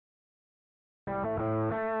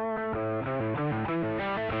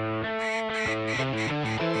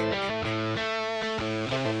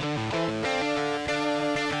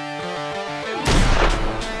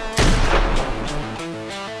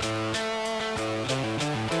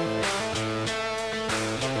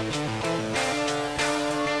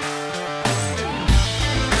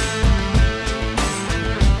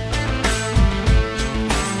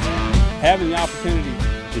having the opportunity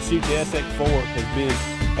to shoot the SX4 has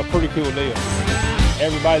been a pretty cool deal.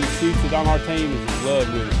 Everybody that shoots it on our team is in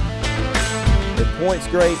love with it. The point's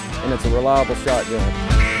great, and it's a reliable shotgun.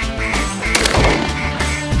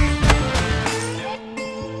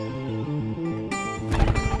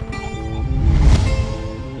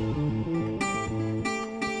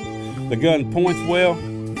 The gun points well,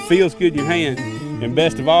 feels good in your hand, and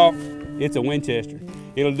best of all, it's a Winchester.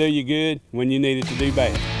 It'll do you good when you need it to do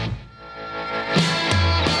bad.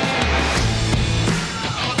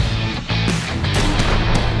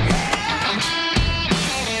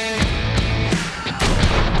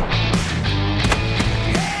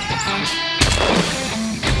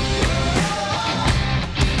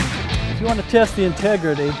 If you want to test the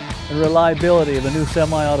integrity and reliability of a new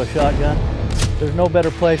semi-auto shotgun, there's no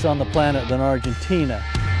better place on the planet than Argentina.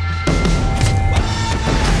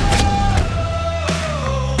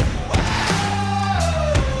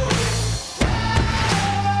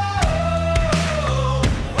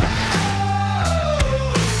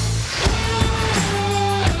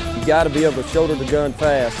 You got to be able to shoulder the gun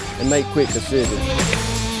fast and make quick decisions.